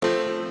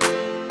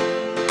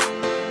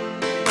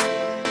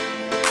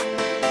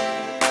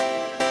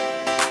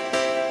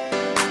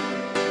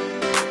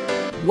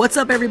What's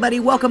up,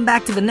 everybody? Welcome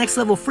back to the Next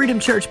Level Freedom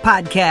Church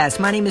podcast.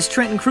 My name is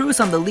Trenton Cruz.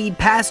 I'm the lead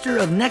pastor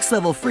of Next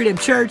Level Freedom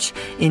Church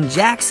in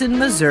Jackson,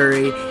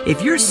 Missouri.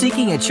 If you're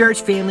seeking a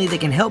church family that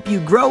can help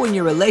you grow in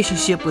your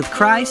relationship with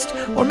Christ,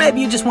 or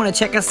maybe you just want to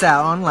check us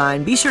out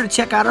online, be sure to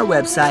check out our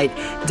website,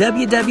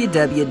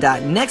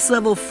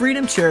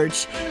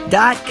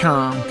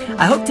 www.nextlevelfreedomchurch.com.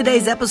 I hope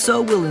today's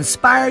episode will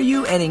inspire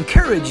you and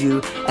encourage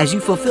you as you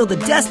fulfill the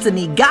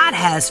destiny God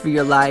has for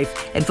your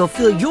life and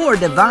fulfill your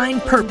divine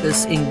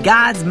purpose in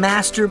God's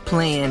master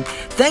plan.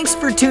 Thanks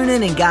for tuning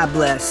in, and God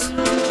bless.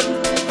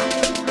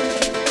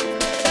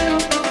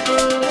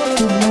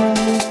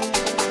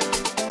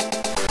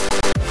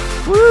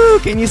 Woo!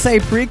 Can you say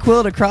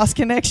prequel to Cross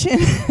Connection?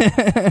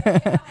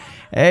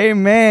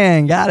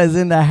 Amen. God is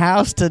in the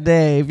house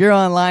today. If you're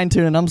online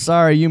tuning, I'm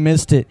sorry you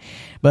missed it,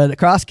 but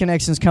Cross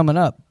Connection's coming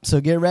up,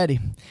 so get ready.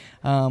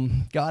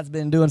 God's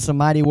been doing some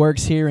mighty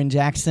works here in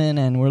Jackson,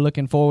 and we're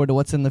looking forward to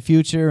what's in the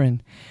future,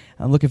 and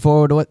I'm looking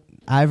forward to what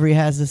Ivory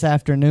has this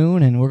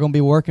afternoon, and we're going to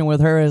be working with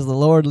her as the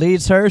Lord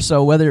leads her.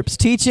 So whether it's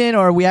teaching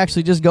or we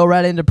actually just go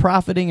right into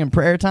profiting and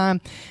prayer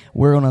time,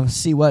 we're going to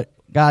see what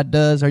God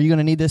does. Are you going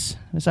to need this,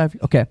 Miss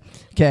Ivory? Okay.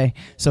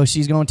 So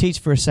she's going to teach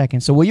for a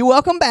second. So will you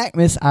welcome back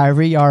Miss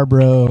Ivory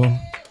Yarbrough? Amen.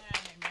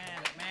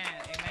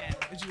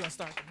 What you going to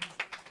start?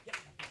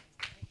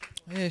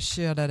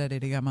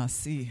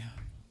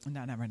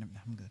 No,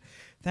 I'm good.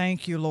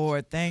 Thank you,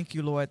 Lord. Thank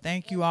you, Lord.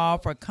 Thank you all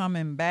for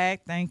coming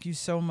back. Thank you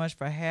so much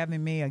for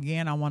having me.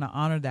 Again, I want to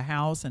honor the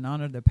house and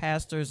honor the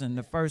pastors and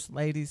the first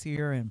ladies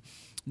here and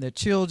the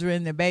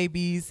children, the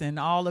babies, and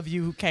all of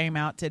you who came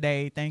out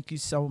today. Thank you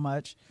so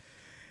much.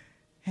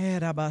 I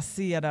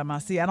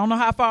don't know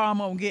how far I'm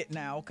going to get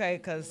now,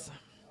 okay,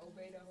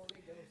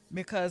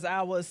 because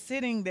I was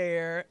sitting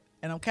there,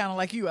 and I'm kind of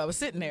like you. I was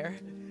sitting there,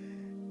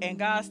 and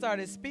God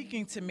started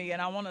speaking to me,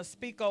 and I want to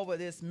speak over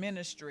this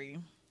ministry.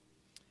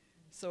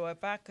 So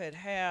if I could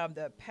have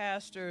the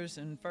pastors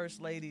and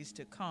first ladies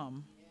to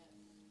come,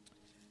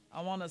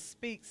 I want to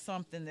speak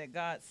something that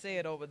God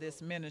said over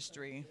this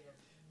ministry.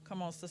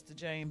 Come on, Sister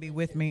Jane, be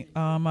with me.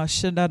 And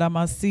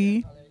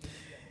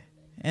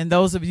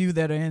those of you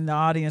that are in the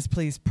audience,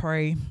 please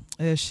pray.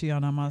 This is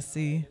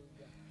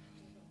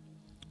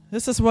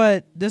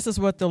what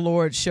the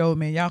Lord showed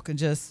me. Y'all can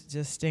just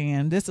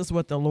stand. This is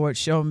what the Lord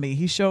showed me.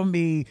 He showed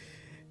me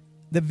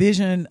the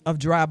vision of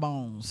dry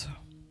bones.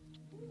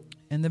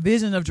 And the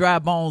vision of dry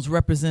bones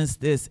represents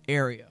this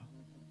area.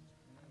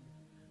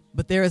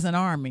 But there is an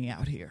army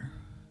out here.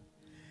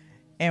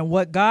 And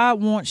what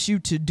God wants you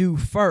to do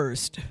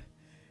first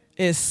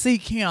is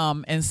seek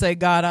him and say,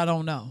 God, I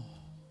don't know.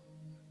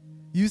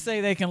 You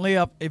say they can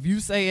live. If you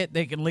say it,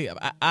 they can live.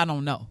 I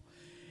don't know.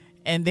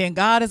 And then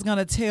God is going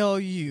to tell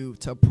you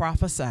to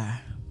prophesy.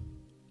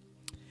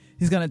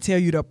 He's going to tell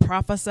you to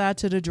prophesy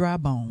to the dry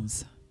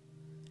bones.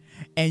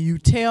 And you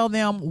tell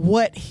them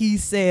what he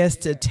says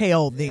to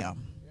tell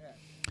them.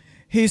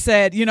 He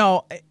said,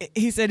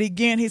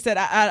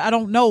 I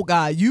don't know,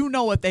 God. You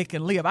know if they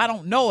can live. I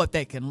don't know if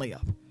they can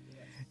live.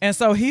 And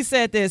so he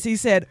said this. He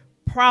said,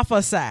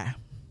 prophesy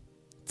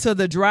to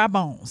the dry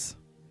bones.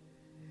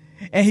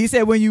 And he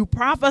said, when you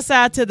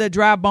prophesy to the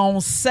dry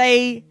bones,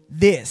 say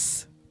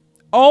this.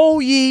 O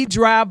ye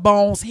dry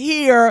bones,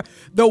 hear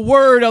the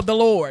word of the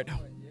Lord.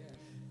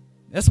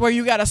 That's where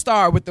you got to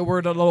start, with the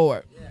word of the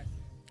Lord.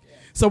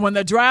 So when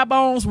the dry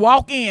bones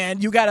walk in,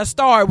 you got to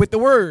start with the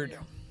word.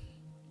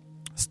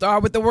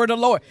 Start with the word of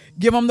the Lord.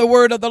 Give them the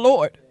word of the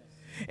Lord.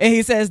 And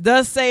he says,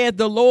 thus saith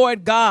the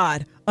Lord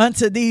God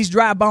unto these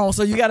dry bones.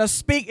 So you got to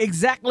speak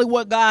exactly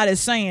what God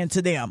is saying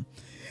to them.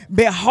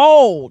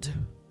 Behold,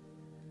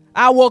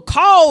 I will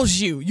cause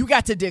you. You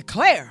got to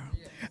declare.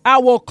 I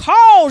will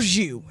cause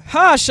you,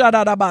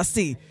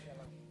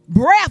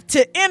 breath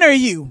to enter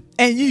you,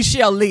 and ye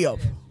shall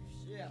live.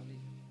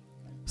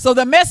 So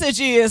the message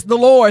is the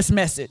Lord's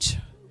message.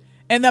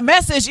 And the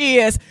message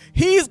is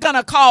he's going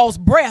to cause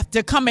breath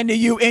to come into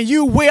you, and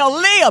you will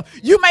live.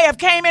 You may have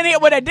came in here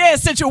with a dead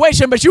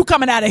situation, but you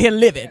coming out of here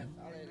living.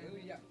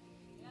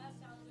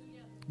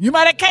 You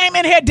might have came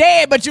in here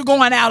dead, but you're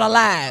going out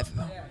alive.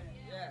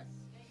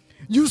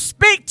 You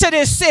speak to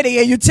this city,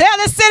 and you tell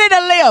this city to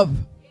live.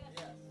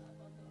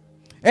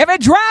 Every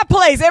dry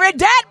place, every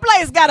dead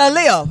place got to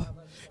live.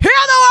 Hear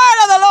the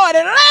word of the Lord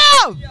and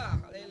live.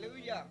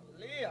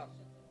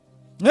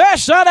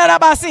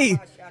 Live.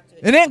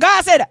 And then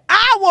God said,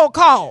 I will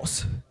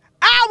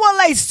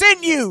lay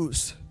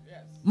sinews,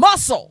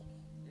 muscle.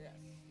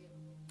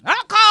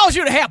 I'll cause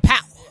you to have power.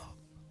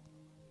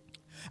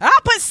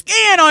 I'll put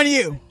skin on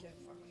you.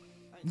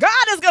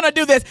 God is going to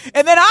do this.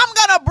 And then I'm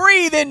going to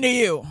breathe into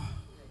you.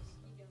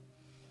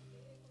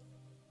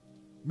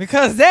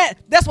 Because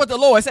that's what the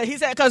Lord said. He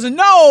said, because this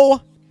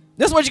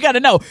is what you got to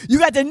know. You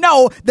got to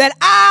know that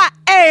I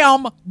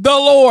am the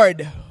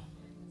Lord.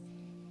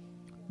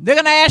 They're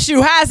going to ask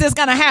you, how is this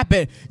going to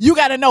happen? You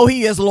got to know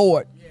he is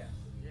Lord.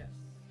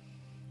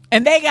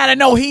 And they got to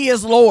know he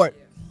is Lord.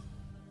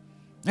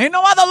 Ain't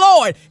no other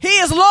Lord. He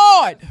is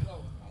Lord.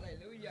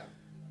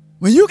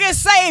 When you get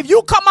saved,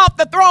 you come off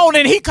the throne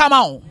and he come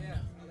on.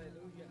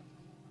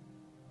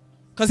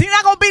 Because he's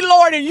not going to be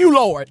Lord and you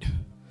Lord.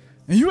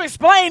 And you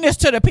explain this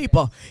to the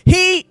people.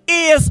 He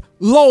is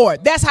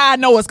Lord. That's how I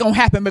know it's going to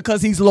happen,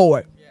 because he's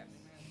Lord.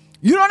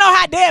 You don't know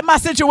how dead my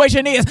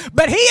situation is,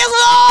 but he is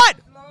Lord.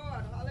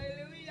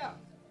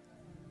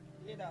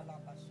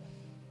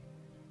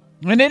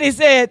 And then he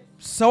said,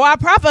 so I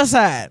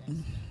prophesied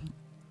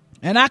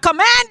and I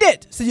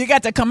commanded. So you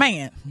got to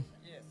command.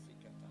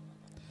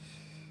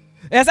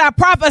 As I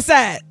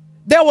prophesied,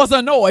 there was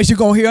a noise. You're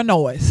going to hear a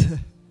noise.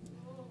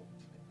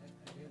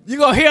 You're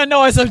going to hear a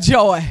noise of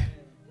joy.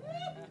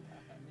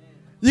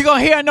 You're going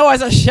to hear a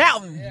noise of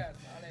shouting.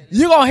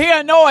 You're going to hear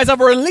a noise of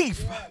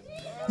relief.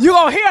 You're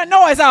going to hear a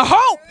noise of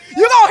hope.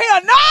 You're going to hear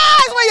a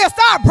noise when you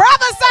start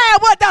prophesying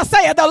what thus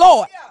saith the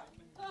Lord.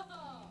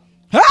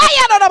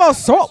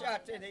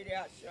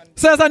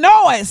 Says a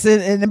noise,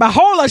 and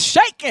behold a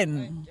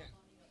shaking.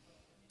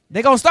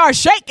 They're going to start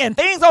shaking.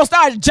 Things going to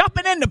start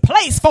jumping into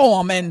place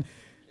for them.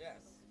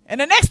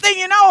 And the next thing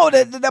you know,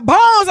 the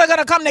bones are going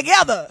to come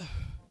together.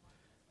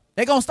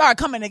 They're going to start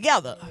coming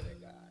together.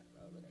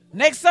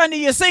 Next Sunday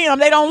you see them,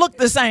 they don't look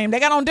the same. They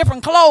got on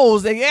different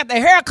clothes. They got their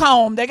hair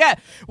combed. They got,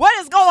 what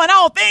is going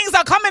on? Things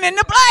are coming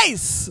into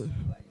place.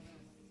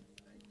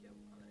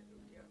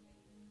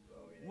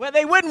 Well,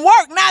 they wouldn't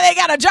work. Now they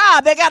got a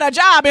job. They got a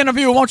job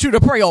interview. I want you to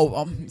pray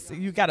over them. So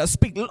you got to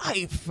speak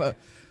life.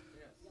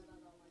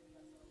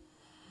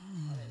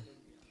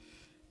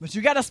 But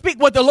you got to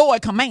speak what the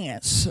Lord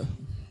commands.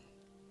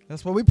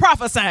 That's what we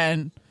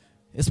prophesying.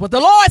 It's what the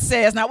Lord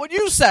says, not what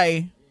you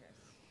say.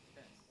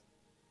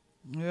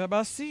 He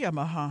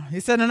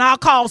said, and I'll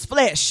cause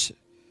flesh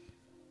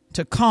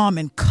to come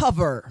and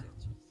cover.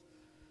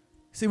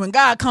 See, when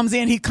God comes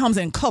in, he comes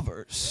and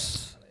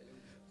covers.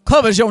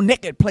 Covers your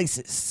naked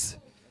places.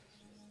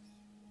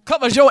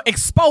 Covers your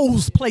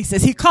exposed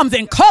places. He comes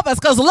and covers,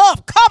 because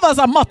love covers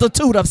a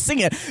multitude of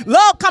sin.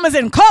 Love comes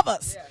and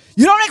covers.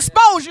 You don't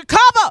expose, you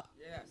cover.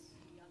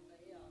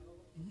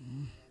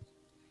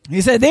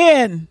 He said,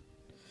 then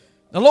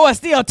the Lord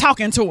still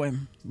talking to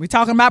him. We're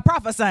talking about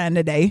prophesying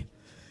today.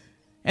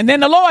 And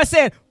then the Lord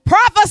said,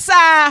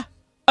 prophesy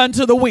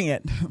unto the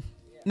wind.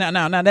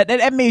 Now,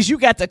 that means you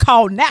got to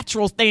call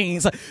natural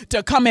things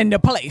to come into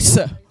place.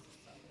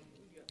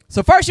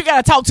 So first you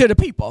got to talk to the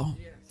people.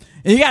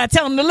 And you got to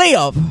tell them to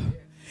live.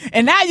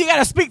 And now you got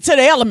to speak to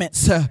the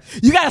elements.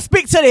 You got to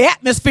speak to the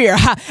atmosphere.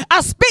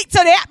 I speak to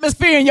the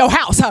atmosphere in your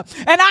house.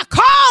 And I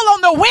call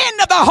on the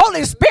wind of the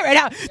Holy Spirit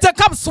to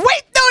come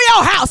sweep through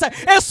your house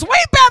and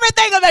sweep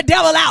everything of the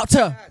devil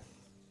out.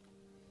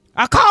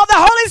 I call the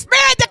Holy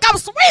Spirit to come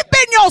sweep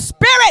in your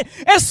spirit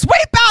and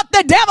sweep out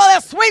the devil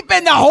and sweep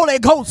in the Holy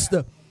Ghost.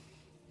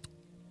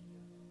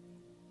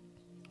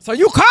 So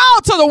you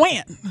call to the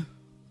wind.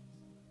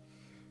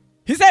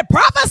 He said,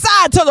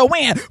 prophesy to the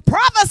wind.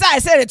 Prophesy, I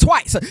said it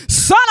twice.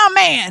 Son of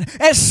man,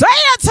 and say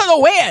it to the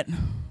wind.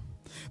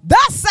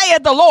 Thus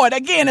saith the Lord.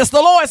 Again, it's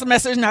the Lord's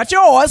message, not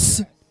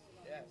yours.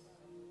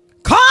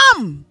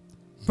 Come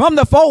from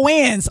the four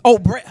winds, O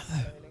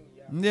breath.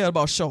 Yeah,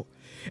 about show.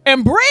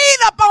 And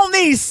breathe upon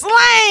these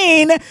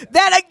slain,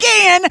 that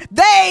again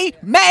they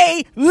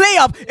may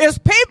live. It's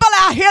people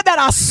out here that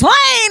are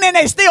slain and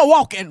they still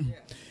walking.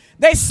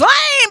 They slain,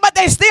 but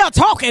they still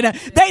talking.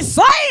 They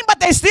slain, but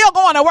they still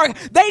going to work.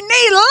 They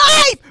need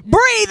life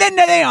breathe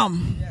into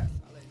them.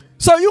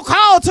 So you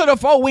call to the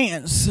four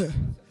winds.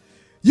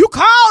 You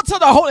call to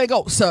the Holy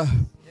Ghost.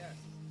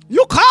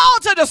 You call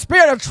to the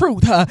Spirit of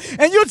truth.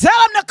 And you tell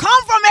them to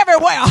come from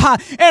everywhere.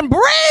 And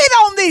breathe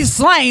on these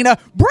slain.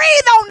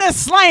 Breathe on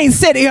this slain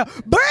city.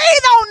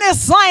 Breathe on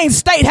this slain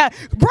state.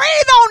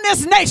 Breathe on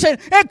this nation.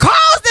 And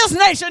cause this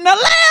nation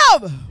to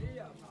live.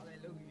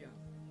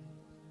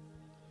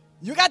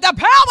 You got the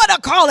power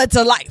to call it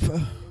to life.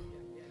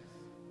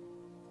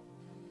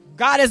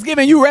 God has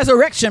given you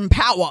resurrection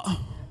power.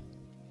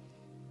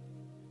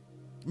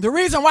 The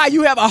reason why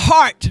you have a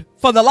heart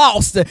for the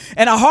lost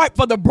and a heart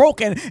for the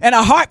broken and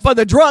a heart for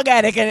the drug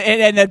addict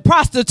and the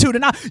prostitute,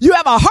 and you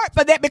have a heart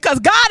for that because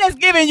God has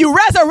given you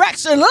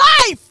resurrection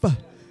life.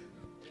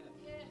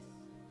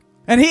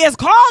 And he is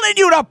calling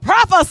you to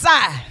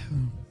prophesy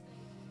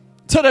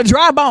to the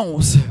dry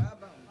bones.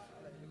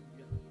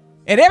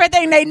 And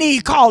everything they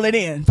need, call it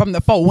in from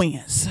the four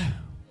winds.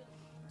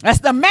 That's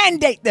the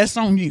mandate that's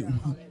on you.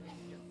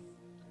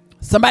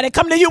 Somebody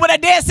come to you with a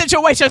dead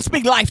situation,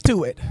 speak life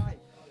to it.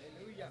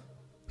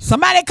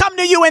 Somebody come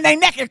to you and they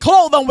naked,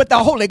 clothe them with the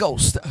Holy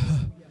Ghost.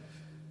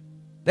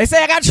 They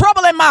say, I got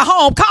trouble in my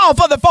home. Call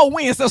for the four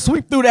winds to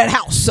sweep through that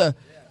house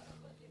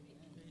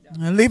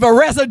and leave a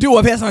residue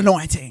of his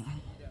anointing.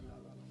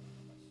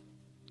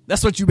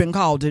 That's what you've been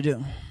called to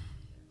do.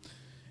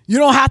 You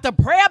don't have to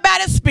pray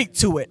about it, speak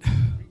to it.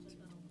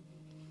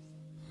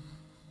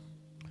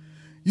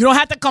 You don't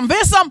have to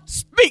convince them,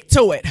 speak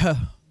to it.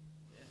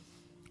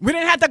 We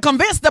didn't have to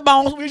convince the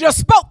bones. We just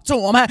spoke to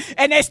them.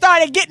 And they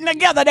started getting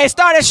together. They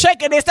started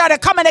shaking. They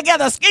started coming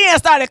together. Skin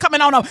started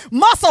coming on them.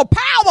 Muscle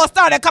power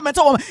started coming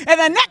to them. And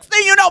the next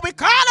thing you know, we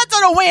called it to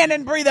the wind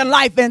and breathing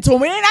life into them.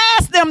 We didn't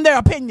ask them their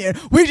opinion.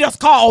 We just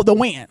called the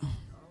wind.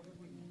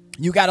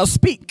 You got to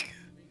speak.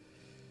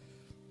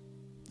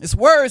 It's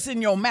words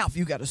in your mouth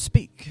you got to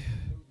speak.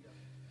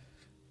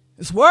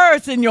 It's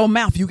words in your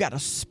mouth you got to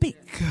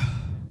speak.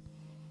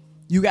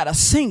 You got to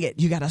sing it.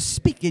 You got to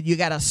speak it. You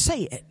got to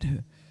say it.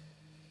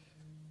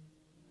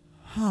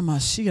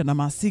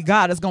 See,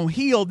 God is going to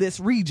heal this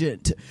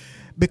region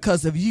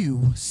because of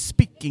you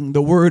speaking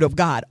the word of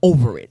God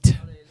over it.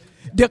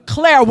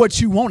 Declare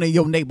what you want in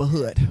your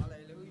neighborhood.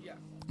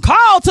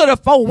 Call to the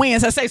four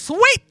winds and say,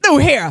 sweep through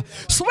here.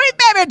 Sweep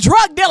every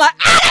drug dealer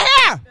out of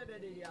here.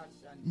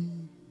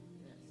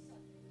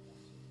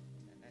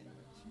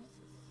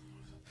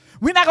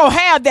 We're not going to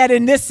have that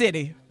in this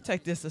city.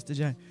 Take this, Sister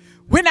Jane.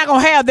 We're not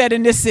going to have that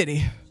in this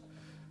city.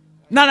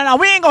 No.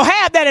 We ain't going to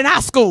have that in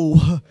our school.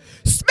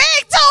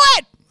 Speak to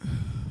it.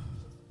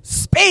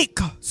 Speak.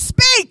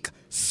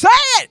 Say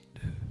it.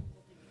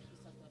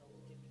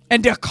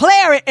 And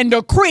declare it and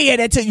decree it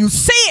until you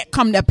see it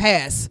come to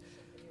pass.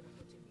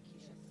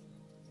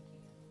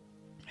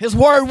 His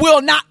word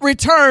will not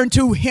return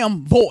to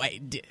him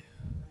void.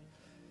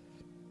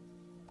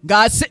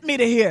 God sent me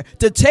to here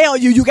to tell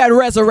you got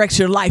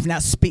resurrection life. Now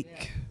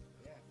speak.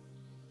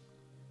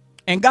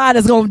 And God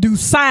is going to do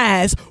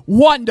signs,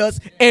 wonders,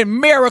 and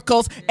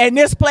miracles. And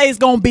this place is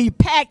going to be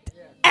packed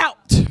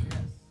out.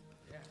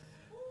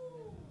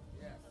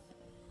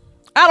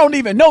 I don't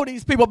even know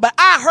these people, but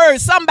I heard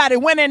somebody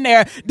went in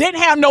there, didn't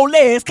have no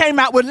legs, came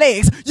out with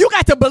legs. You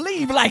got to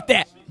believe like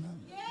that.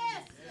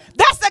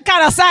 That's the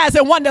kind of signs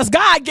and wonders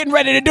God getting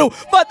ready to do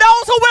for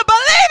those who will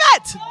believe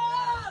it.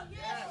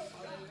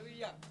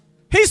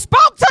 He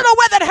spoke to the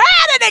withered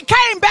hand and it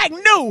came back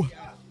new.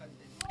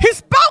 He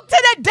spoke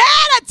to the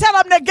dead and tell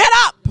them to get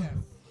up.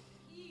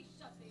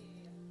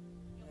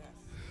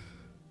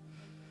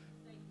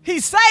 He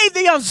saved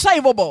the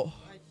unsavable.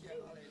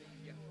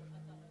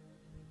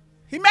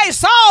 He made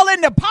Saul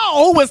into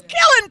Paul, who was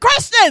killing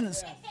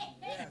Christians,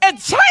 and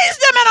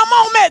changed them in a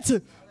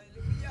moment.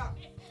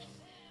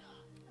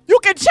 You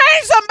can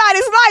change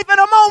somebody's life in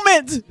a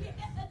moment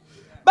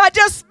by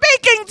just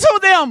speaking to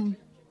them.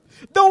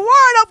 The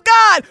word of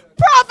God.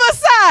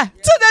 Prophesy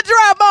to the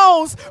dry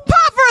bones.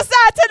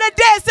 Prophesy to the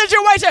dead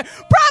situation.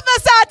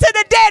 Prophesy to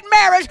the dead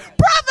marriage.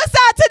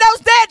 Prophesy to those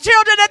dead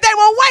children that they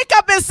will wake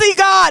up and see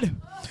God.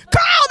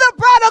 Call the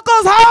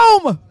prodigals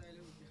home.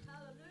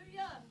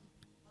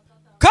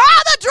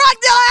 Call the drug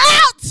dealer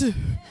out.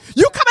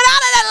 You coming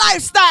out of that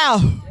lifestyle.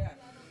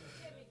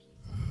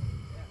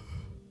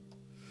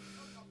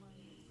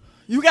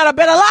 You got a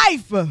better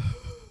life.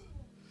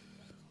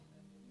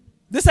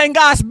 This ain't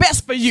God's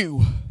best for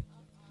you.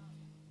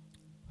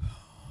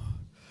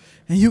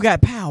 And you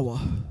got power.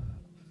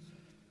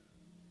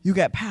 You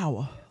got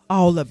power.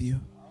 All of you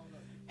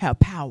have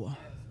power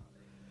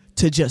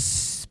to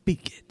just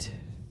speak it.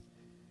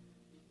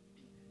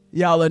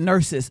 Y'all are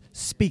nurses.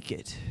 Speak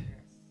it.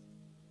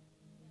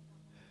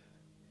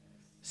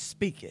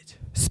 Speak it.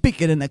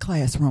 Speak it in the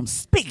classroom.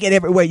 Speak it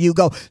everywhere you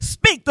go.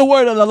 Speak the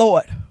word of the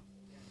Lord.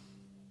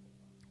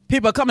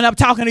 People are coming up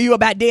talking to you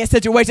about dead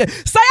situations.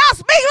 Say, I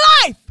speak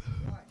life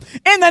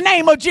in the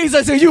name of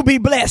Jesus and you be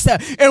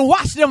blessed. And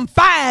watch them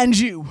find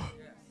you.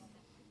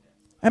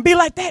 And be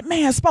like, that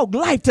man spoke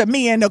life to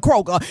me in the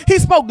Kroger. He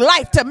spoke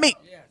life to me.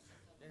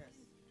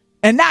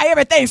 And now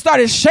everything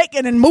started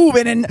shaking and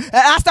moving. And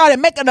I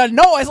started making a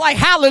noise like,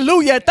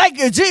 hallelujah, thank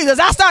you, Jesus.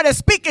 I started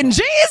speaking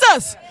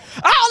Jesus.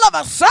 All of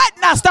a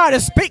sudden, I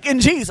started speaking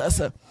Jesus.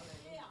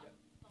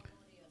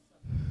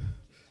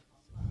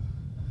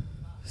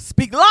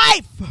 Speak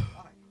life.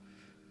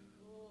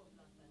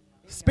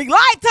 Speak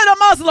life to the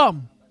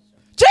Muslim.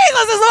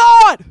 Jesus is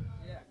Lord.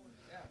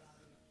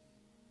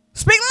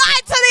 Speak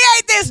life to the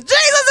atheist.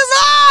 Jesus is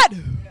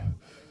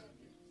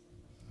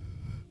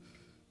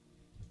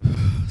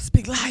Lord.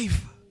 Speak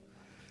life.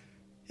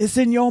 It's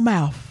in your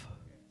mouth.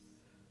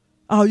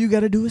 All you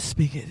got to do is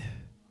speak it.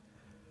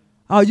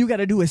 All you got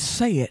to do is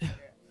say it.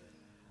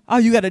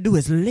 All you got to do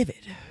is live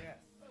it.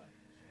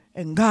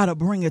 And God will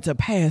bring it to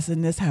pass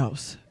in this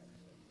house.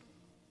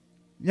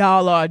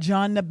 Y'all are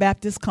John the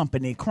Baptist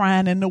Company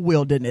crying in the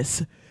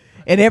wilderness.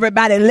 And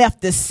everybody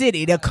left the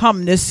city to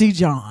come to see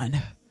John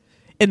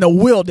in the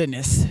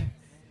wilderness,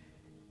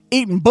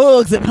 eating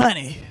bugs and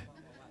honey.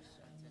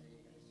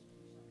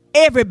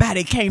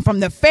 Everybody came from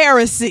the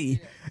Pharisee.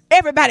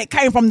 Everybody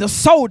came from the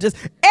soldiers.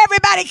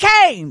 Everybody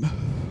came.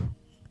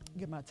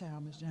 Get my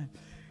towel, Miss Jane.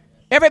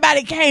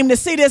 Everybody came to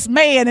see this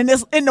man in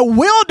the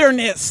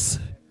wilderness.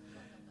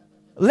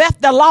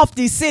 Left the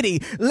lofty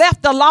city,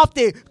 left the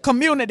lofty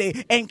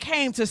community, and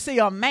came to see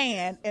a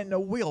man in the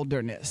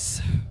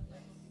wilderness.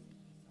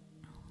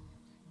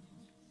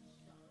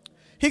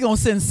 He gonna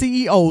send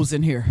CEOs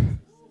in here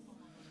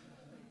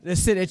that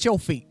sit at your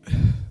feet.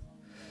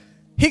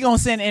 He gonna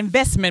send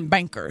investment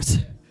bankers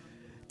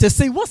to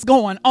see what's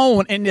going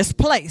on in this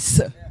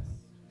place.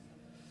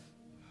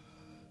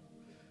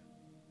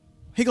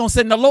 He gonna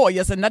send the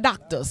lawyers and the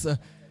doctors.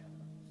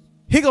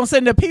 He gonna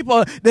send the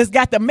people that's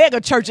got the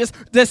mega churches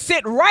that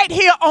sit right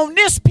here on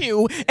this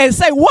pew and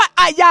say, what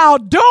are y'all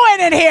doing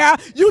in here?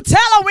 You tell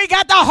them we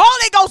got the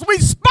Holy Ghost. We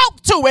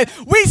spoke to it.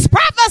 We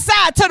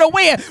prophesied to the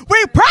wind.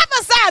 We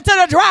prophesied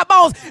to the dry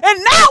bones. And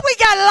now we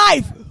got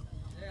life.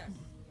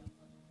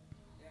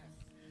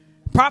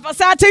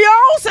 Prophesy to your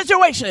own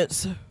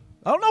situations.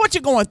 I don't know what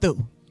you're going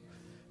through.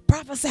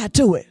 Prophesy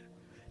to it.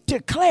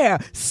 Declare,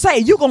 say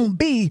you're going to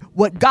be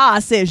what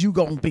God says you're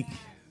going to be.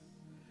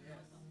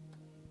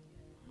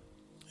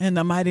 In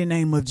the mighty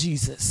name of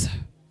Jesus.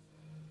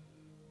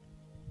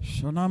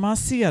 Come on.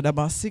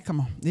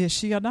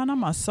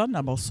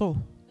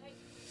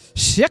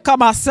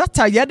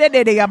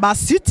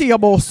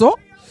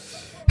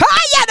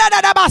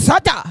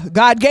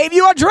 God gave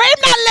you a dream,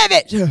 now live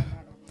it.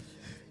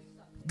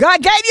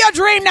 God gave you a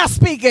dream, now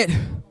speak it.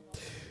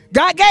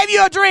 God gave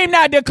you a dream,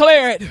 now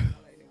declare it.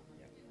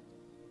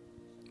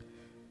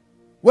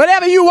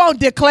 Whatever you want,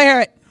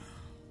 declare it.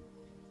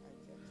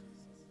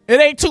 It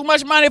ain't too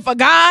much money for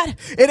God.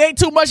 It ain't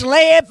too much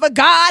land for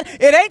God.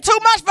 It ain't too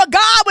much for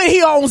God when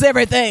he owns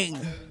everything.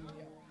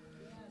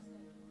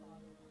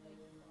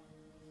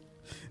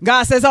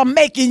 God says, I'm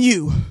making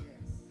you.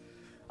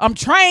 I'm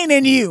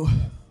training you.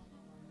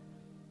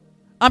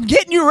 I'm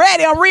getting you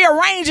ready. I'm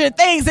rearranging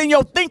things in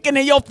your thinking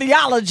and your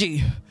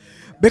theology.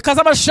 Because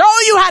I'm going to show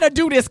you how to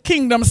do this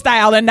kingdom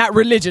style and not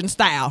religion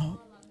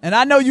style. And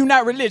I know you're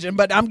not religion,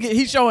 but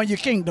he's showing you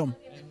kingdom.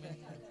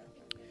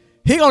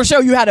 He's going to show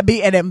you how to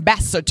be an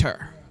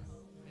ambassador.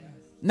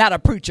 Not a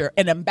preacher,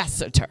 an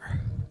ambassador.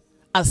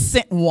 A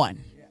sent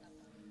one.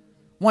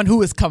 One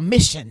who is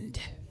commissioned.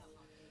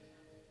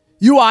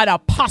 You are an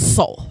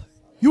apostle.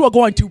 You are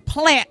going to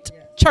plant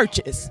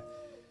churches.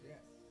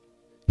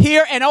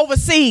 Here and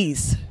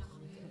overseas.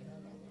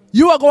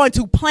 You are going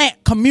to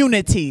plant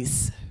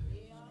communities.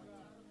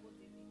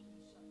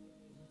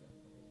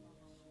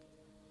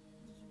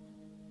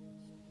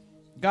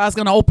 God's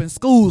going to open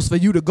schools for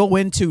you to go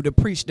into to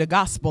preach the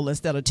gospel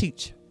instead of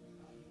teach.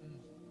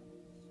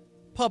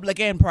 Public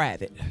and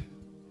private.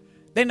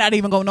 They're not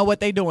even going to know what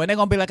they're doing. They're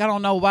going to be like, I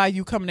don't know why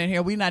you coming in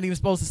here. We're not even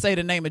supposed to say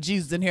the name of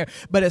Jesus in here.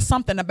 But it's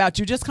something about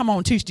you. Just come on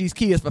and teach these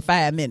kids for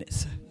 5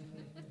 minutes.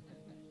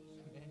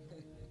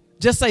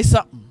 Just say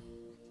something.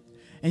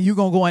 And you're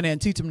going to go in there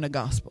and teach them the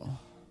gospel.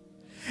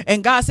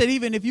 And God said,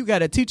 even if you got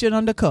to teach it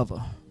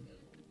undercover,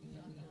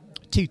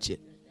 teach it.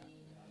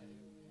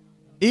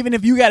 Even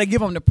if you got to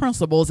give them the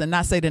principles and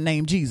not say the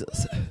name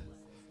Jesus.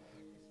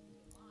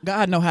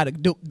 God know how to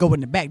go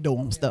in the back door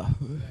on stuff.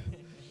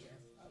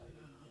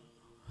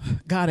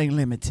 God ain't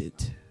limited.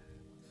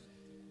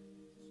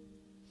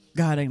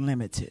 God ain't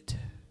limited.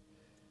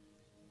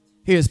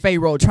 Here's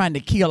Pharaoh trying to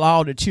kill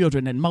all the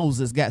children, and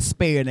Moses got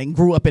spared and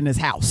grew up in his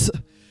house.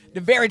 The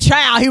very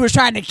child he was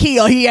trying to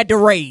kill, he had to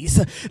raise.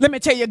 Let me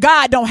tell you,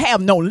 God don't have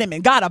no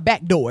limit. God will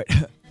backdoor it.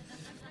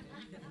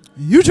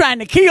 You trying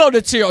to kill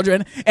the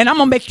children, and I'm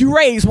going to make you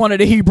raise one of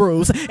the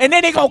Hebrews. And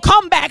then they're going to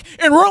come back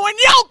and ruin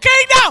your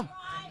kingdom.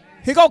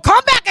 He's going to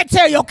come back and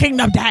tear your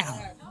kingdom down.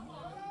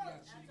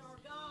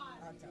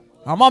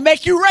 I'm going to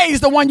make you raise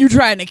the one you're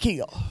trying to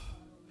kill.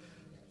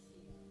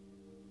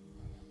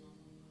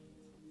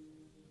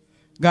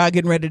 God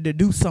getting ready to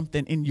do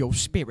something in your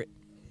spirit.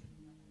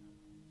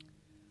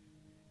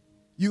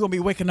 You're going to be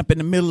waking up in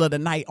the middle of the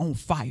night on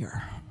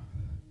fire.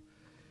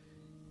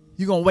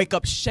 You're going to wake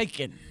up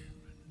shaking.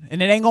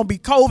 And it ain't going to be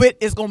COVID.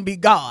 It's going to be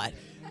God.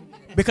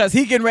 Because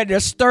he getting ready to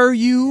stir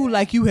you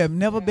like you have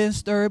never been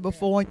stirred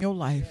before in your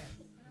life.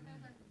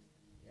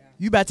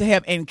 You about to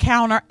have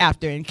encounter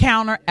after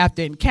encounter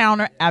after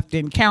encounter after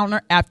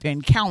encounter after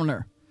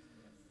encounter.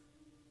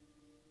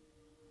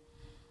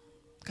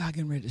 God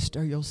getting ready to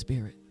stir your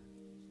spirit.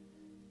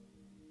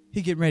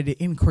 He getting ready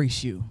to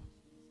increase you.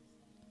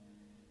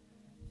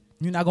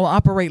 You're not going to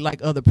operate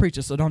like other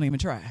preachers, so don't even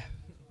try.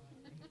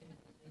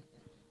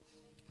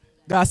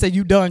 God said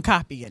you done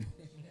copying.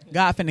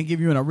 God finna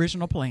give you an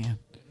original plan.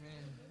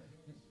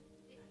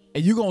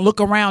 And you're going to look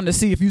around to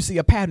see if you see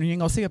a pattern. You ain't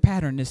going to see a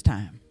pattern this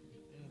time.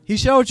 He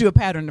showed you a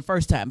pattern the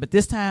first time, but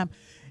this time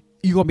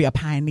you're going to be a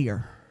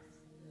pioneer.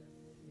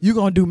 You're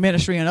going to do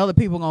ministry, and other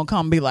people are going to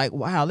come and be like,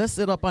 wow, let's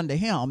sit up under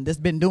him that's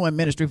been doing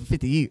ministry for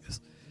 50 years.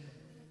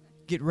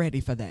 Get ready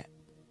for that.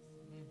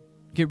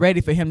 Get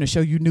ready for him to show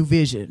you new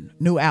vision,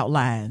 new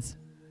outlines,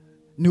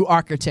 new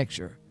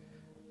architecture,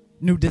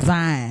 new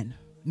design,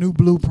 new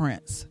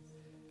blueprints.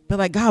 But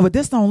like, God, but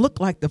this don't look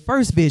like the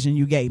first vision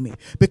you gave me,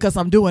 because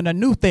I'm doing a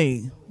new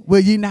thing. Will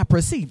ye not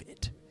perceive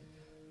it?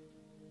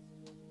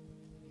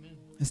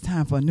 It's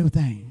time for a new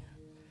thing.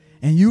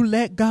 And you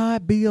let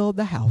God build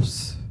the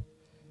house.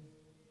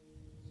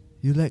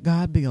 You let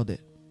God build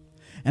it.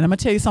 And I'm going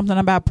to tell you something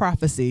about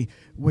prophecy.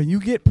 When you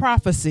get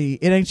prophecy,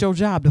 it ain't your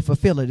job to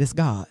fulfill it. It's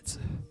God's.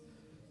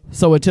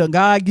 So until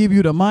God give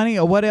you the money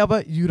or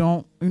whatever, you're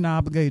not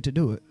obligated to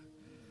do it.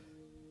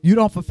 You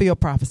don't fulfill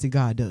prophecy.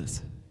 God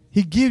does.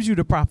 He gives you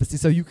the prophecy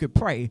so you can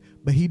pray,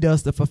 but he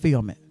does the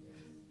fulfillment.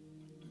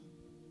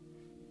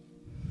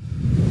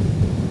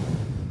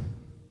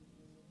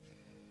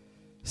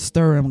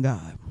 Stir him,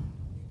 God.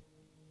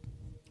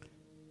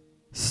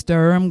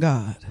 Stir him,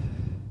 God.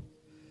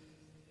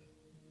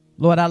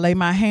 Lord, I lay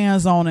my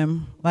hands on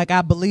him like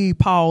I believe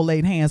Paul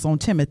laid hands on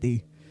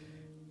Timothy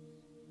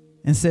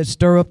and said,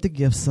 stir up the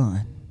gift,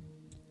 son.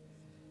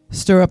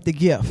 Stir up the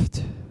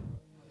gift.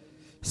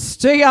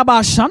 Stir up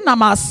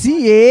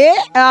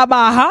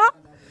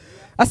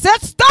I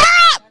said, stir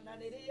up.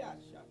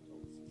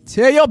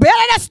 Tell your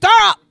belly to stir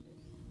up.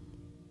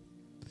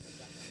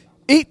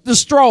 Eat the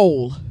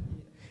stroll.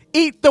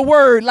 Eat the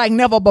word like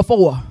never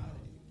before.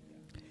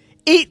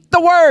 Eat the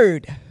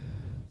word.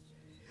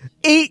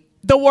 Eat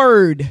the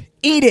word.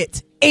 Eat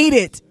it. Eat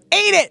it.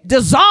 Eat it.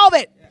 Dissolve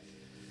it.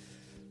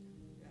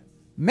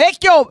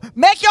 Make your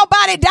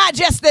body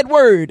digest that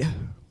word.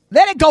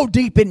 Let it go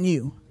deep in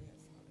you.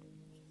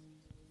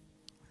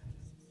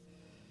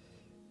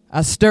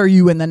 I stir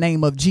you in the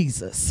name of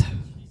Jesus.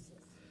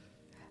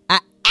 I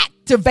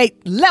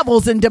activate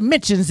levels and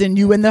dimensions in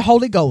you in the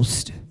Holy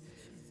Ghost.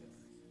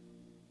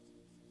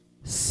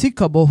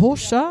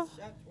 Sikabohosha.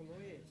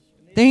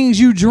 Things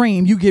you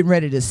dream, you getting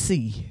ready to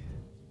see.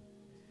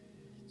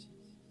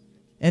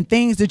 And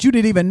things that you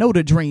didn't even know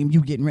to dream,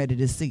 you getting ready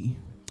to see.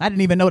 I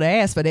didn't even know to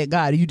ask for that,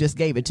 God. You just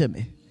gave it to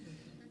me.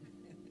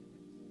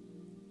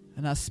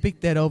 And I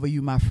speak that over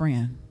you, my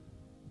friend.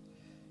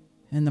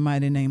 In the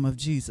mighty name of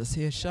Jesus.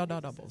 Here,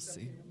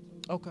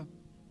 okay.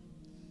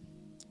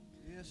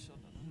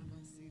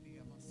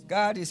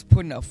 God is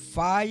putting a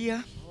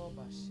fire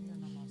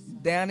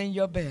down in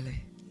your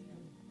belly.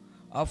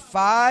 A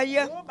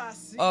fire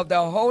of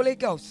the Holy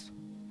Ghost.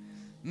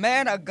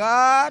 Man of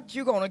God,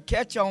 you're going to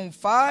catch on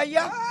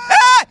fire.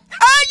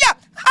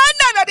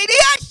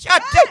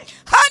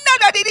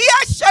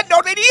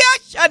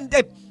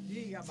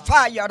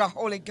 Fire of the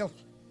Holy Ghost.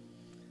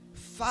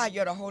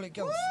 Fire of the Holy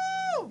Ghost.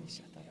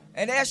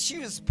 And as she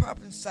was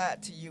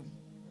prophesying to you,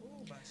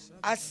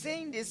 I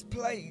seen this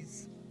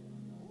place,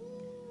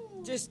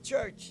 this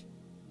church.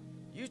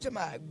 You talking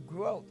about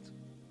growth.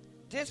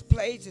 This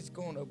place is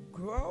going to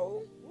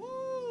grow.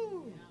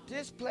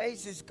 This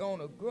place is going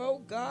to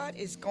grow. God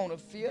is going to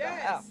fill the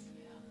house.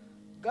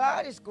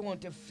 God is going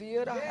to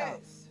fill the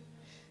house.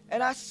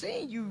 And I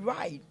seen you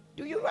write.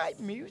 Do you write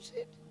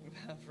music?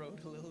 I wrote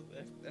a little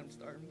bit. I'm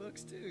starting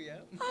books too,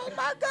 yeah. Oh,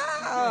 my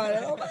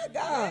God. Oh, my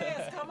God.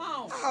 Yes, come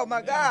on. Oh,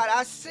 my God.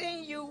 I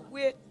seen you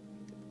with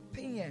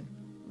pen,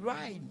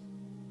 writing,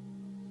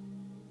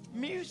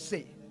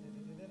 music.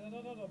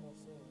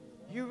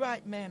 You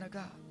write, man of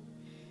God.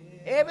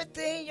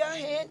 Everything your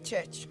hand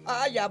touch.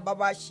 Aya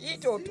baba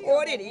shito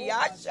tori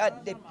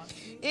yashande.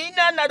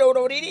 Ina na do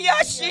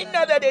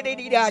yashina da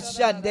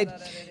yashande.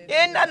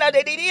 Ina na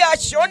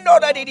yashono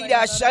da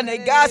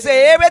yashande. God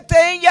say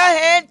everything your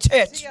hand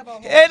touch.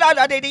 Ina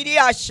na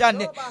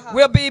yashande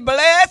will be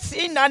blessed.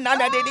 Ina na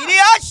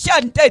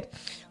yashande.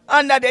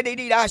 Ana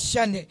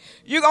yashande.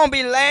 You're gonna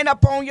be laying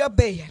upon your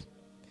bed.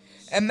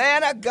 And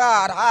man of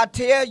God, I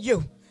tell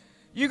you,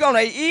 you're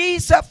gonna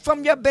ease up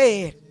from your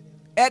bed.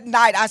 At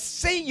night, I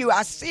see you.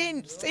 I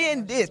seeing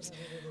this.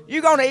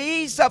 You're going to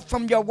ease up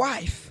from your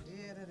wife.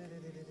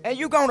 And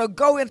you're going to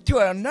go into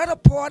another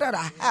part of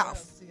the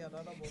house.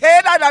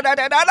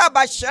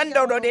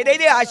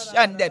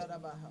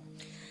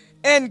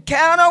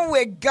 Encounter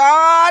with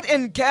God.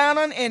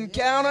 Encounter.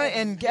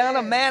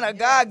 Man of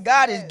God,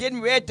 God is getting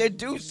ready to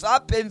do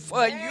something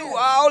for you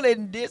all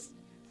in this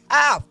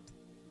house.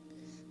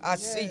 I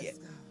see it.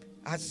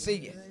 I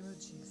see it.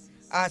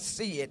 I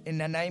see it in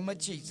the name of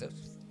Jesus.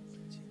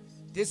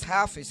 This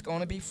house is going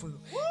to be full.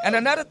 And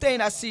another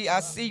thing I see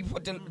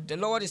what the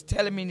Lord is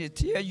telling me to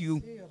tell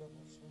you.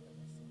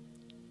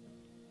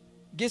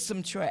 Get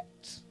some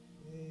tracts.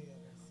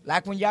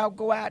 Like when y'all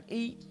go out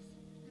eat,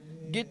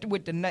 get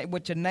with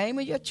your name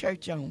of your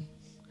church on.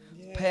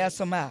 Pass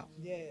them out.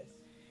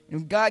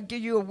 And God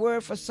give you a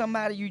word for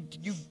somebody, you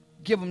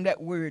give them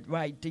that word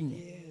right then.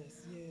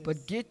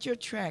 But get your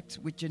tracts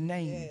with your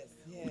name,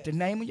 with the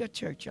name of your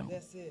church on.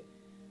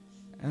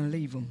 And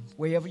leave them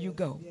wherever you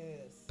go.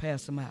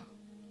 Pass them out.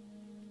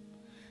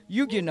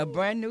 You getting a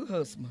brand new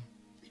husband.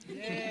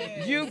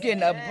 You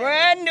getting a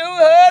brand new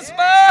husband.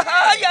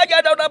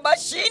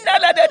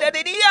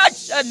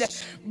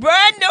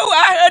 Brand new.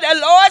 I heard the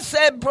Lord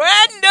say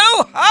brand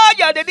new. Out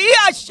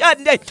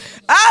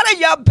of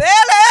your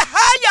belly.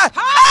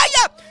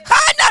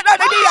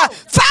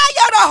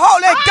 Fire the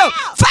Holy Ghost.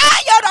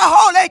 Fire the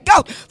Holy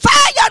Ghost.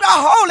 Fire the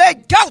Holy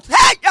Ghost.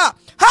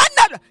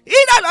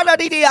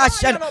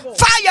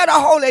 Fire the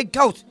Holy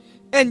Ghost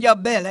in your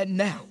belly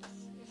now.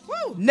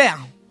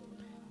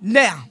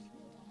 Now.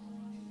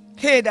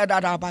 I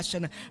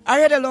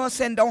heard the Lord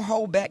saying, don't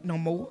hold back no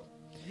more.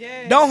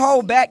 Don't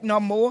hold back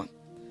no more.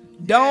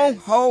 Don't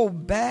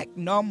hold back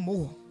no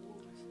more.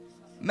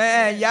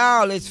 Man,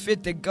 y'all is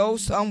fit to go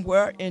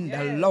somewhere in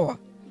the Lord.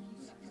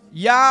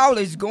 Y'all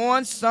is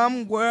going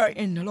somewhere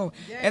in the Lord.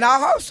 And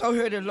I also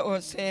heard the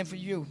Lord saying for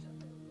you,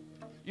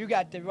 you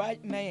got the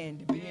right man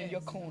to be in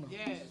your corner.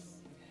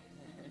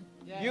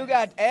 You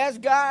got, as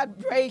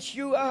God raised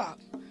you up,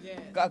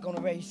 God gonna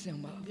raise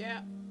him up.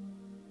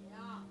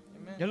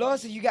 The Lord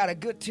said you got a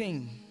good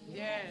team.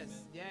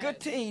 Good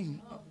team.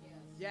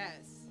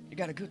 You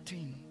got a good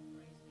team.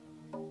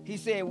 He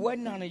said it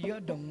wasn't none of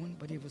your doing,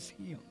 but it was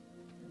him.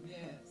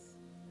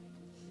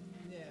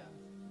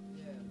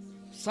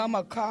 Some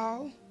are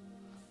called,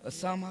 but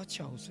some are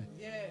chosen.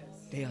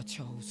 They are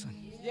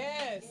chosen.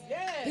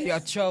 They are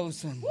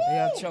chosen. They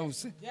are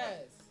chosen.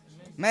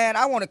 Man,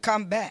 I want to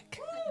come back.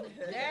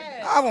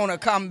 I want to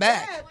come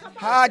back.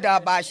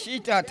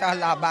 Hadabashita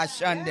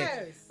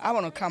talabashande. I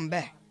want to come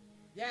back.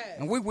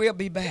 And we will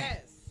be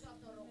back.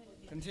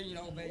 Continue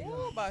to obey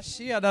God.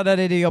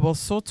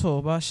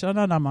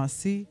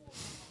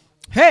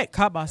 Hey,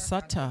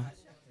 kabasata.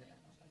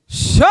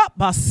 Shop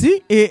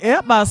basi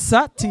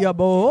basati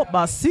abo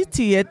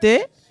basiti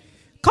ete.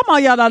 Come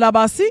on, yada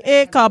basi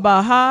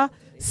kabaha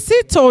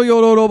sito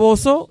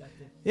yororoboso.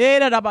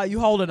 You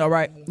holding it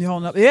right? You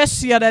holding up?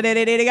 Yes, yada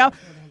there you go.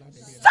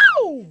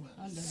 So,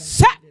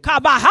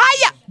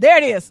 kabahaya. There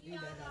it is.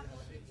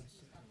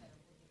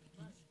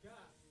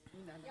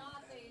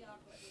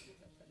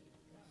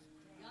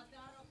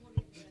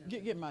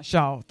 Get my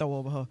shawl, throw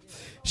over her.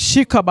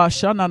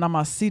 Shikabashana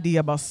namasidi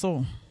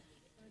abaso.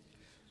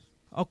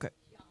 Okay.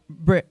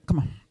 Brett, come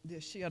on.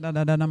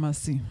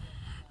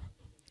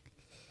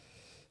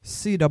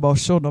 Sida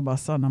boshoda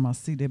basana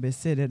maside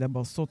besede de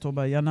bosoto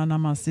bayana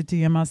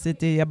namasiti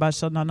yamasiti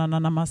yabashana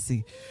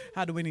namasi.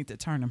 How do we need to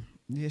turn them?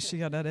 Yes, she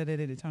got that.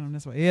 Turn them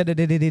this way. Yeah,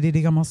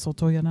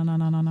 masoto yana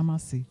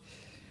namasi.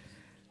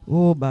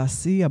 Oh,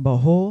 basi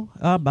abaho,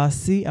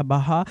 abasi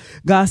abaha.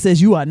 God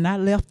says you are not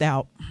left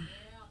out.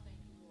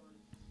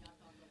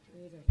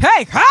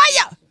 Hey,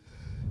 hiya!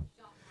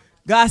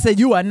 God said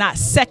you are not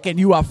second,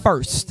 you are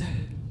first.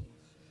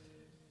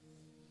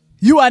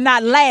 You are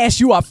not last,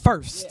 you are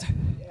first.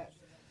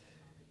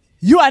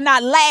 You are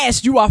not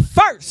last, you are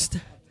first.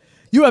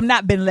 You have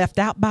not been left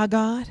out by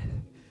God.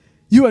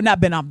 You have not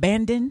been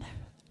abandoned.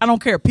 I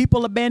don't care if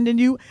people abandon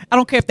you. I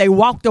don't care if they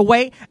walked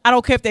away. I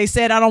don't care if they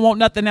said, I don't want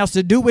nothing else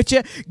to do with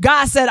you.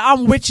 God said,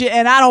 I'm with you,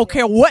 and I don't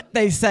care what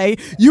they say.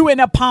 You in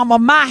the palm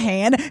of my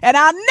hand, and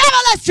I'll never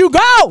let you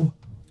go.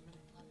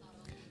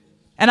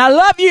 And I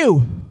love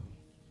you.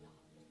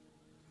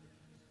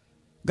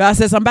 God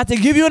says, I'm about to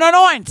give you an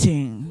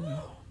anointing.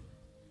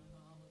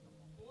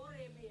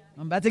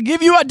 I'm about to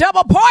give you a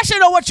double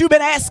portion of what you've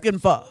been asking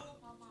for.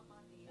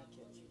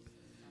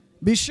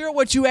 Be sure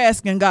what you're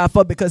asking God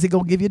for, because He's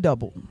going to give you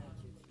double.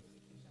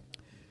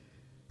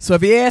 So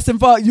if you asking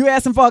for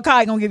a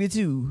car, He's going to give you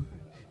 2.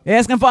 You're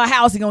asking for a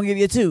house, He's going to give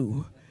you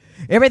 2.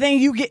 Everything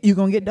you get, you're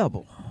going to get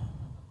double.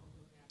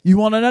 You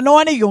want an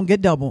anointing, you're going to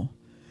get double.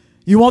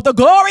 You want the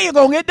glory, you're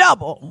going to get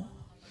double.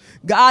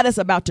 God is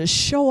about to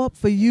show up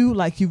for you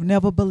like you've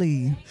never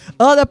believed.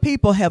 Other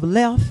people have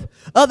left.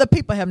 Other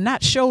people have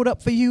not showed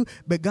up for you.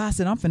 But God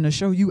said, I'm finna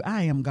show you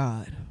I am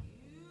God.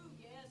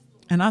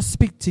 And I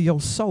speak to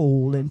your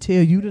soul and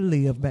tell you to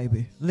live,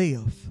 baby.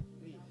 Live.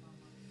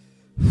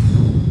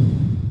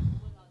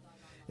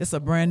 It's a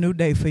brand new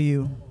day for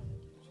you.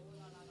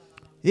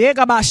 Yeah,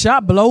 got my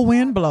shot. Blow,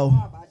 wind,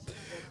 blow.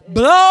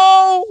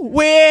 Blow,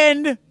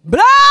 wind,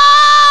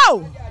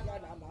 blow.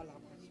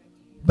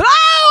 Blow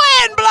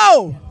and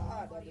blow.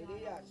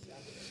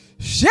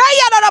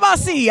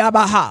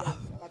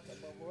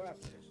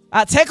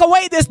 I take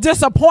away this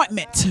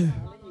disappointment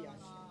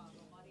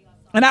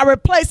and I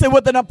replace it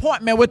with an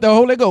appointment with the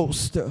Holy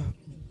Ghost.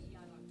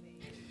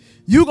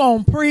 You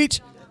gonna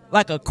preach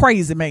like a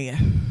crazy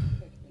man.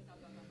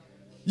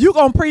 You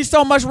gonna preach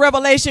so much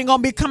revelation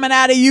gonna be coming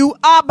out of you.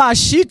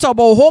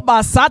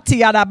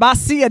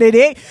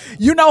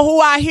 You know who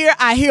I hear?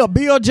 I hear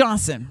Bill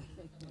Johnson.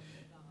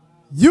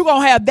 You're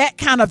going to have that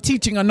kind of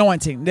teaching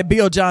anointing that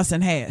Bill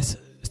Johnson has.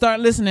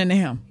 Start listening to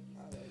him.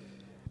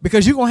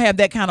 Because you're going to have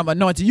that kind of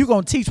anointing. You're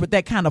going to teach with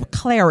that kind of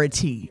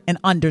clarity and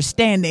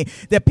understanding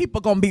that people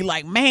are going to be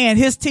like, man,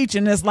 his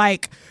teaching is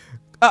like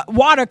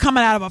water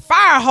coming out of a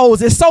fire hose.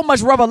 There's so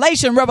much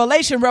revelation. I'm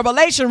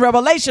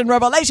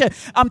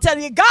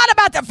telling you, God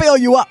about to fill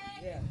you up.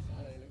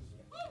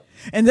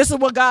 And this is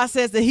what God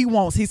says that He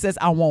wants. He says,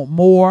 I want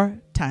more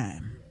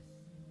time.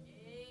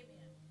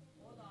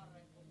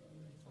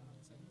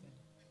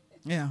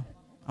 Yeah,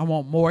 I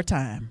want more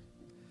time.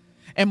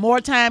 And more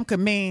time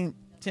could mean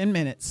 10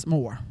 minutes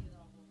more.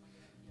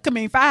 Could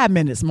mean 5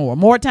 minutes more.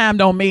 More time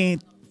don't mean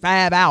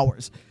 5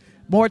 hours.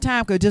 More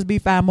time could just be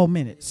 5 more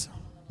minutes.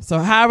 So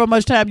however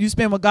much time you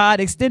spend with God,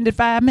 extended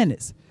 5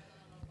 minutes.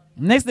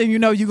 Next thing you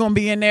know, you're going to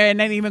be in there and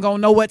they ain't even going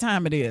to know what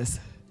time it is.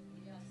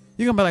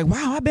 You're going to be like,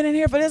 wow, I've been in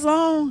here for this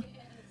long.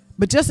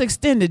 But just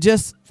extend it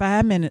just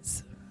 5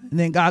 minutes. And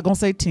then God going to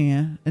say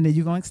 10. And then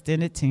you're going to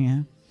extend it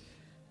 10.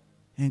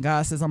 And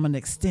God says, I'm going to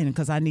extend it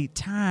because I need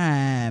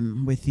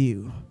time with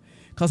you.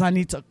 Because I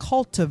need to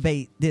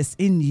cultivate this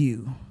in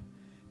you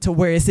to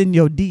where it's in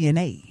your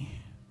DNA.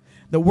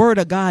 The word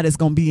of God is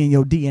going to be in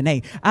your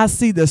DNA. I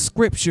see the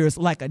scriptures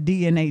like a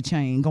DNA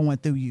chain going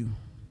through you.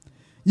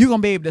 You're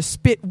going to be able to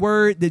spit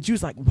word that you're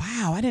like,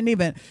 wow,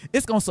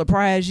 it's going to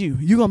surprise you.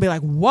 You're going to be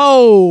like,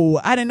 whoa,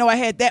 I didn't know I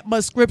had that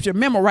much scripture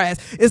memorized.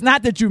 It's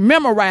not that you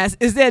memorize,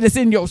 it's that it's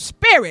in your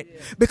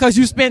spirit because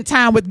you spent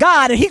time with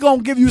God and He going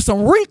to give you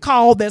some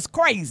recall that's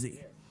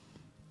crazy.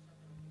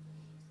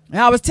 And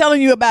I was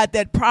telling you about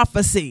that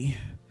prophecy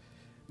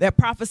and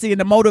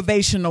the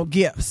motivational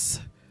gifts.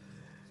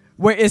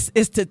 Where it's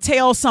to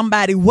tell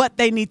somebody what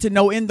they need to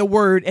know in the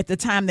word at the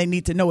time they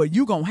need to know it.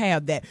 You're going to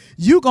have that.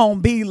 You're going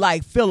to be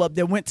like Philip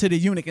that went to the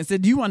eunuch and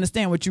said, do you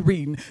understand what you're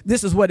reading?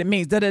 This is what it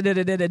means. Da, da, da,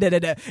 da, da, da, da,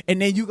 da.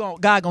 And then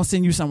God going to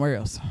send you somewhere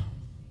else.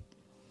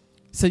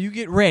 So you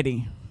get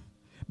ready,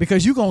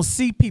 because you're going to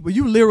see people.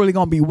 You literally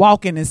going to be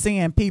walking and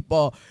seeing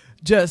people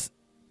just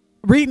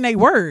reading their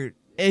word.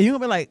 And you're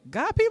going to be like,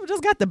 God, people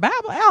just got the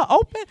Bible out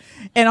open.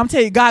 And I'm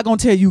telling you, God going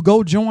to tell you,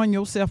 go join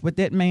yourself with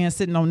that man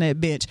sitting on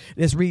that bench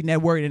that's reading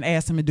that word, and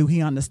ask him to do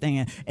he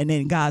understand. And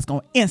then God's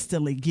going to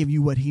instantly give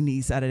you what he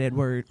needs out of that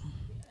word.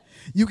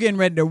 You getting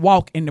ready to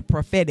walk in the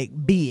prophetic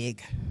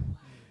big.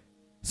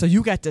 So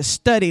you got to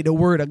study the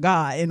word of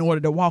God in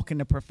order to walk in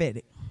the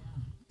prophetic.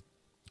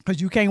 Because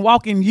you can't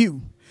walk in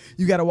you.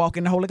 You got to walk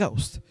in the Holy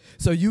Ghost.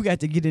 So you got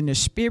to get in the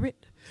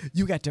spirit.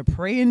 You got to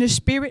pray in the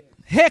spirit.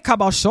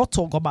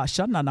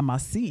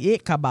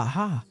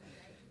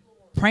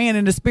 Praying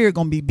in the spirit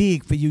going to be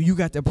big for you. You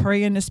got to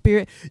pray in the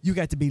spirit. You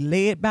got to be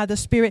led by the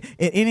spirit.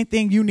 And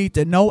anything you need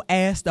to know,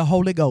 ask the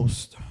Holy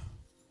Ghost.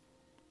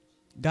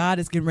 God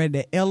is getting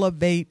ready to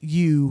elevate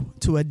you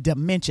to a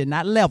dimension,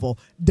 not level,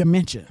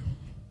 dimension.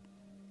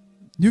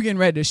 You're getting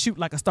ready to shoot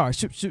like a star.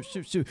 Shoot, shoot,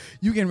 shoot, shoot.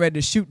 You're getting ready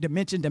to shoot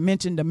dimension,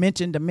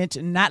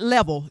 not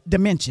level,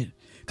 dimension.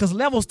 Because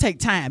levels take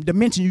time.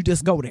 Dimension, you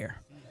just go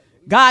there.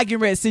 God getting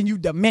ready to send you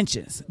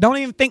dimensions. Don't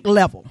even think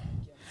level.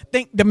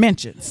 Think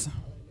dimensions.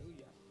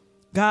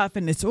 God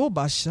finished. Oh,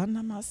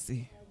 Bashana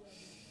Masi.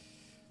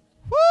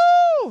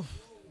 Woo!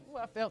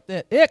 I felt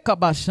that.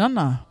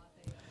 Ekabashana.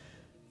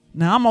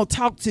 Now I'm going to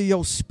talk to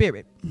your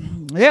spirit.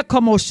 God said,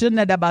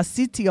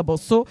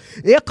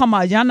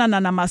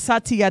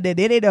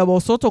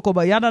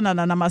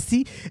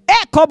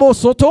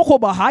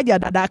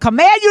 I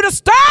command you to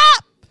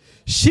stop.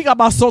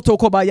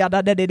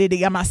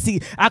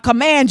 I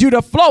command you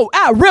to flow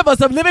out rivers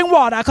of living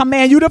water. I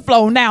command you to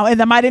flow now in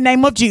the mighty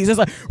name of Jesus.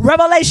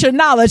 Revelation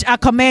knowledge, I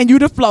command you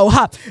to flow.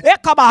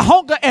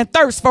 Hunger and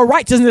thirst for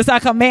righteousness, I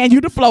command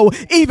you to flow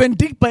even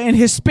deeper in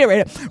his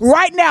spirit.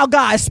 Right now,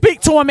 God, speak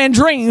to him in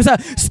dreams.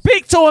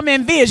 Speak to him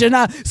in vision.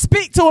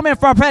 Speak to him in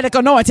prophetic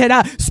anointing.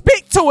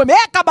 Speak to him.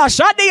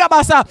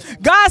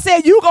 God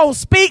said, you going to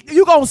speak,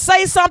 you going to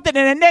say something,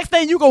 and the next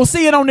thing you going to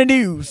see it on the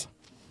news.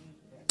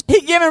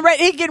 He getting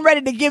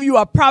ready to give you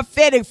a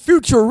prophetic,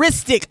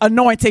 futuristic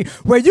anointing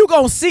where you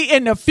going to see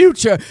in the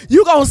future.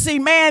 You going to see,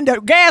 man,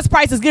 the gas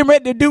price is getting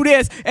ready to do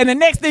this. And the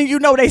next thing you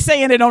know, they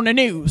saying it on the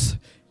news.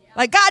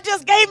 Like, God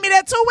just gave me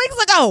that 2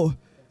 weeks ago.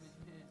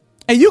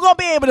 And you're going to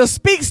be able to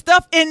speak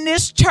stuff in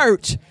this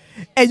church.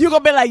 And you're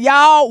going to be like,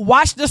 y'all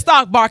watch the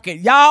stock market.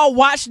 Y'all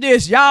watch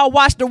this. Y'all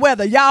watch the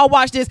weather. Y'all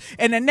watch this.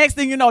 And the next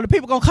thing you know, the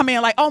people going to come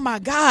in like, oh, my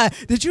God,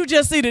 did you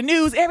just see the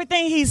news?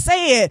 Everything he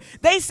said,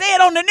 they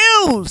said on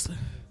the news.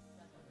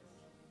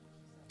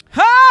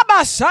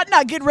 My son,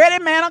 now get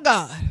ready, man of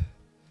God.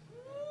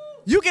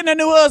 You getting a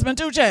new husband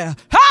too, child.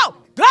 How?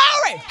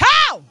 Glory.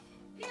 How?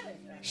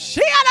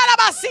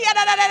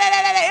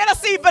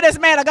 Intercede for this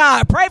man of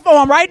God. Pray for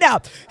him right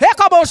now. And I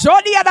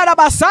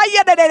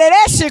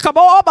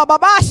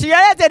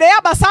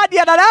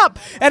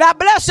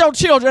bless your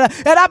children.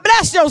 And I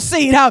bless your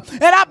seed.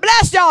 And I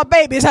bless your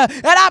babies.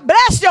 And I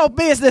bless your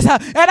business.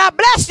 And I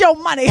bless your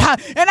money.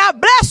 And I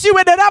bless you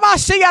in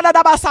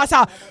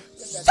the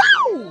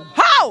so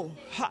how?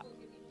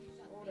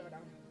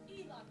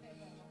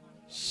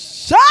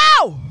 So,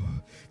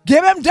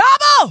 give him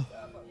double.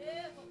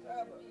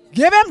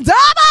 Give him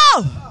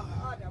double.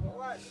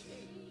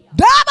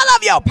 Double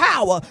of your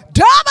power.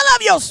 Double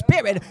of your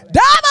spirit. Double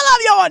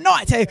of your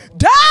anointing.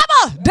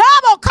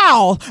 Double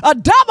call. A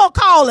double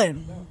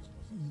calling.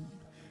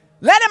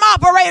 Let him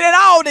operate in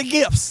all the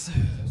gifts.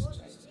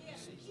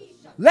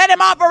 Let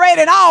him operate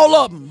in all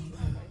of them.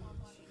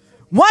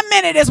 1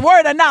 minute is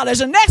word of knowledge.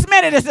 The next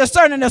minute is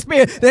discerning the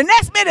spirit. The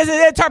next minute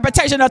is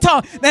interpretation of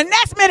tongue. The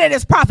next minute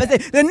is prophecy.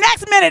 The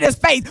next minute is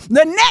faith.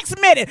 The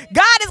next minute,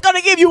 God is going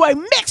to give you a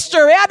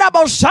mixture.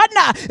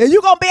 And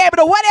you're going to be able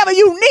to, whatever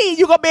you need,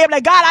 you're going to be able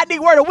to, God, I need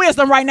word of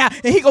wisdom right now.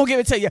 And he going to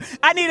give it to you.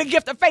 I need a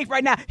gift of faith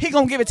right now. He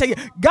going to give it to you.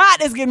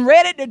 God is getting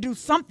ready to do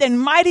something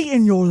mighty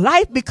in your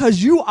life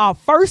because you are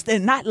first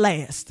and not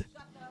last.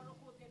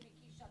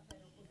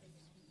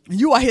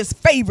 You are his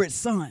favorite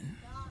son.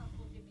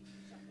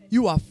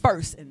 You are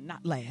first and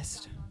not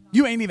last.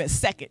 You ain't even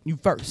second, you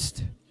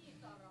first.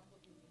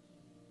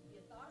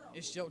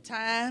 It's your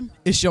time.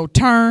 It's your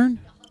turn.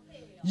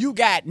 You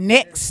got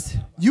next.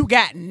 You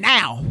got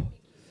now.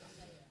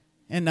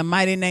 In the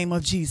mighty name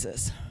of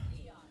Jesus.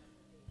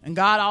 And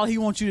God, all he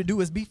wants you to do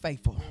is be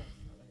faithful.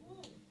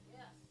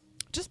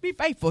 Just be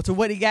faithful to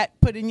what he got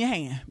put in your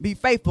hand. Be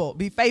faithful.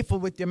 Be faithful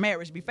with your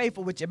marriage. Be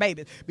faithful with your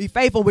babies. Be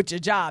faithful with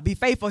your job. Be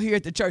faithful here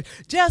at the church.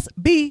 Just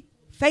be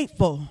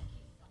faithful.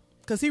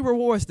 Because he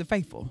rewards the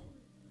faithful.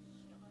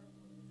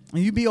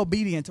 And you be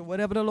obedient to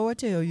whatever the Lord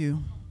tell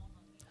you.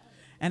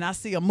 And I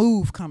see a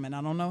move coming.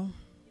 I don't know.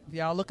 If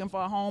y'all looking for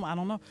a home, I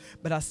don't know.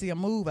 But I see a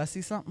move. I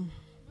see something.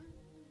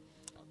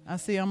 I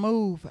see a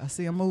move. I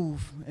see a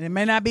move. And it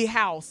may not be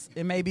house.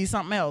 It may be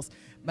something else.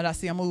 But I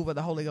see a move of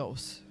the Holy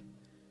Ghost.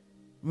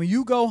 When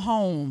you go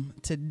home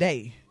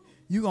today,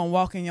 you're going to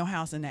walk in your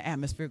house and the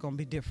atmosphere going to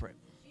be different.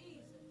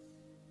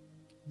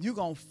 You're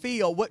going to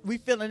feel what we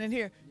feeling in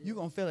here. You're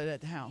going to feel it at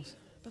the house.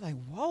 But like,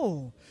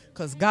 whoa,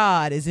 because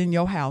God is in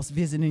your house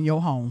visiting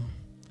your home.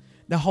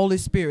 The Holy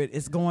Spirit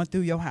is going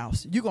through your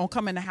house. You're going to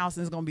come in the house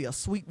and there's going to be a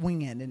sweet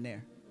wind in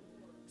there.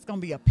 It's going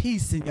to be a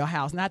peace in your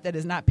house. Not that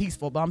it's not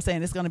peaceful, but I'm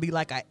saying it's going to be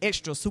like an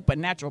extra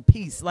supernatural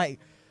peace. Like,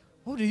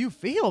 oh, do you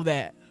feel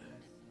that?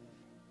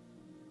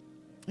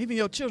 Even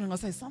your children going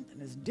to say, something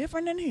is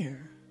different in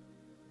here.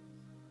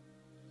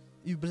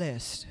 You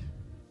blessed.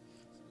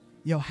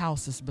 Your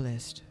house is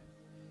blessed.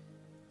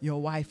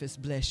 Your wife is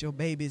blessed. Your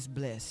baby is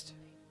blessed.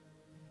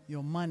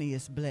 Your money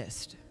is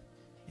blessed.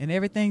 And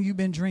everything you've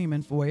been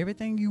dreaming for,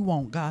 everything you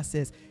want, God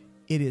says,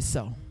 it is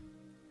so.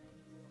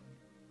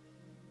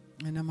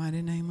 In the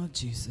mighty name of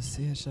Jesus.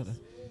 Yeah, shut up.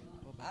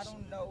 I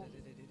don't know.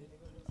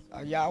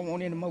 Y'all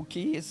want any more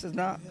kids or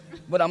not?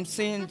 But I'm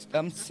seeing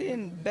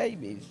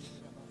babies.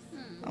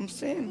 I'm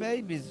seeing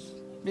babies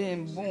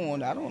being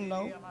born. I don't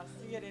know.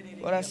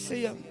 But I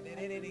see them.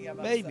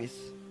 Babies.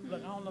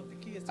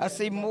 I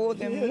see more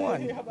than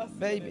one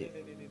baby.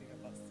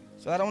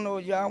 So I don't know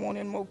if y'all want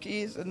any more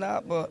kids or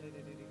not, but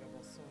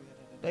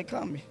they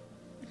coming.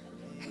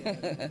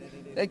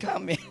 They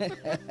coming.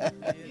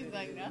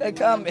 They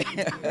coming.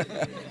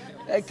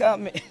 They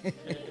coming.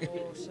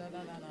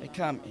 They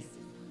coming.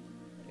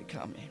 They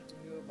coming.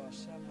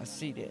 I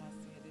see that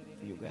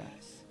for you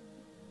guys.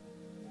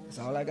 That's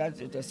all I got.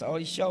 That's all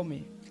he showed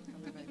me.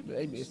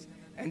 Babies.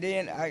 And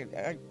then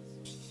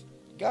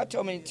God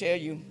told me to tell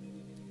you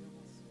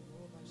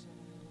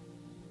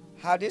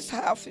how this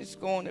house is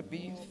going to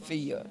be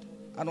filled.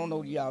 I don't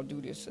know if y'all do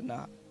this or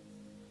not,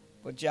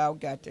 but y'all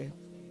got to,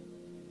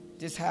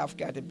 this house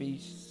got to be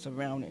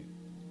surrounded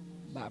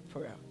by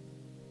prayer.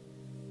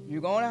 You're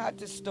going to have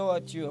to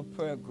start your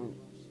prayer group.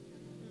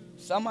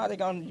 Somebody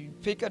going to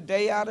pick a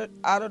day out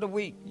of the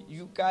week.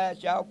 You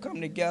guys, y'all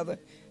come together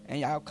and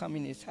y'all come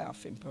in this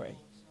house and pray.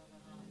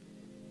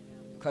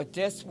 Because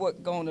that's what's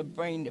going to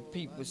bring the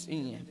peoples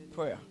in,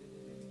 prayer.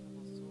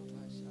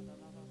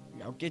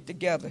 Y'all get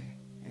together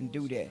and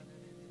do that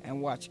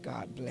and watch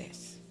God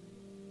bless.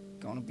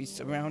 Going to be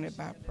surrounded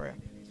by prayer.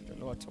 The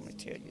Lord told me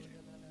to tell you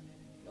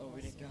that.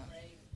 Glory to God.